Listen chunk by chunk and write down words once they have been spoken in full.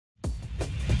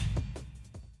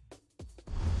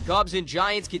Cubs and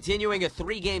Giants continuing a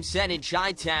 3-game set in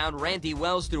Chi-Town. Randy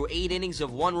Wells threw 8 innings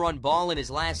of 1-run ball in his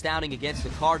last outing against the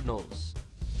Cardinals.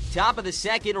 Top of the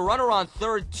second, runner on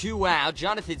third, 2 out.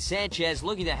 Jonathan Sanchez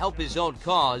looking to help his own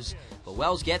cause, but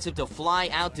Wells gets him to fly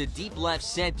out to deep left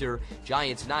center.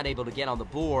 Giants not able to get on the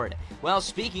board. Well,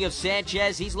 speaking of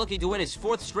Sanchez, he's looking to win his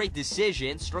 4th straight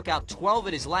decision. Struck out 12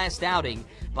 in his last outing.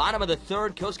 Bottom of the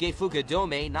third, Kosuke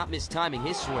Fukudome not mistiming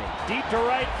his swing. Deep to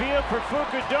right field for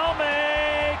Fukudome.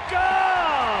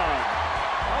 Gone!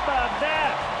 How about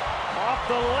that? Off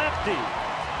the lefty.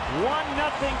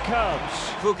 1-0 Cubs.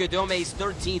 Fukudome's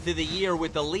 13th of the year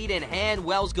with the lead in hand.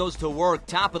 Wells goes to work.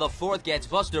 Top of the 4th gets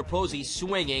Buster Posey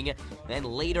swinging. Then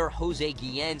later, Jose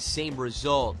Guillen, same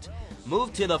result.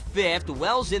 Move to the 5th.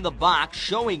 Wells in the box,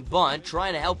 showing bunt,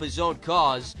 trying to help his own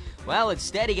cause. Well,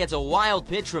 instead he gets a wild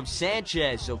pitch from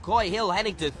Sanchez. So Coy Hill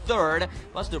heading to third.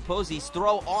 Buster Posey's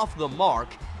throw off the mark.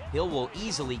 Hill will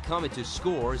easily come into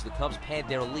score as the Cubs pad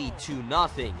their lead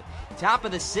 2-0. Top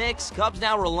of the 6th, Cubs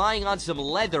now relying on some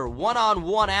leather.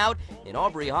 1-on-1 out, and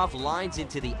Aubrey Huff lines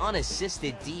into the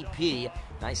unassisted DP.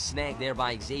 Nice snag there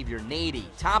by Xavier Nady.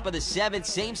 Top of the 7th,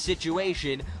 same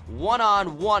situation.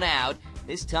 1-on-1 out.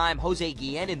 This time, Jose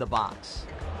Guillen in the box.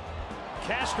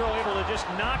 Castro able to just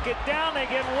knock it down. They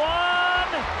get 1.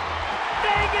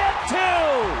 They get 2.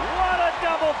 What a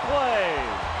double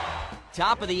play.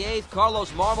 Top of the 8th,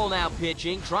 Carlos Marmol now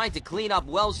pitching, trying to clean up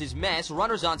Wells' mess.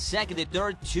 Runners on second and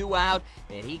third, 2 out,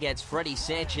 and he gets Freddie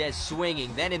Sanchez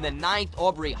swinging. Then in the 9th,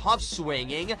 Aubrey Huff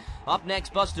swinging. Up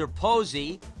next, Buster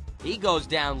Posey. He goes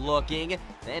down looking.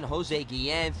 Then Jose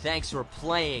Guillen, thanks for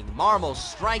playing. Marmol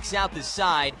strikes out the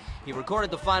side. He recorded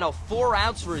the final 4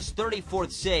 outs for his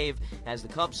 34th save as the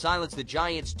Cubs silence the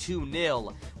Giants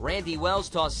 2-0. Randy Wells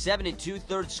tossed 7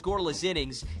 2/3 scoreless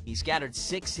innings. He scattered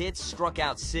 6 hits, struck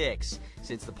out 6.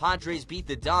 Since the Padres beat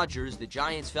the Dodgers, the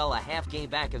Giants fell a half game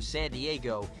back of San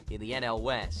Diego in the NL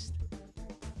West.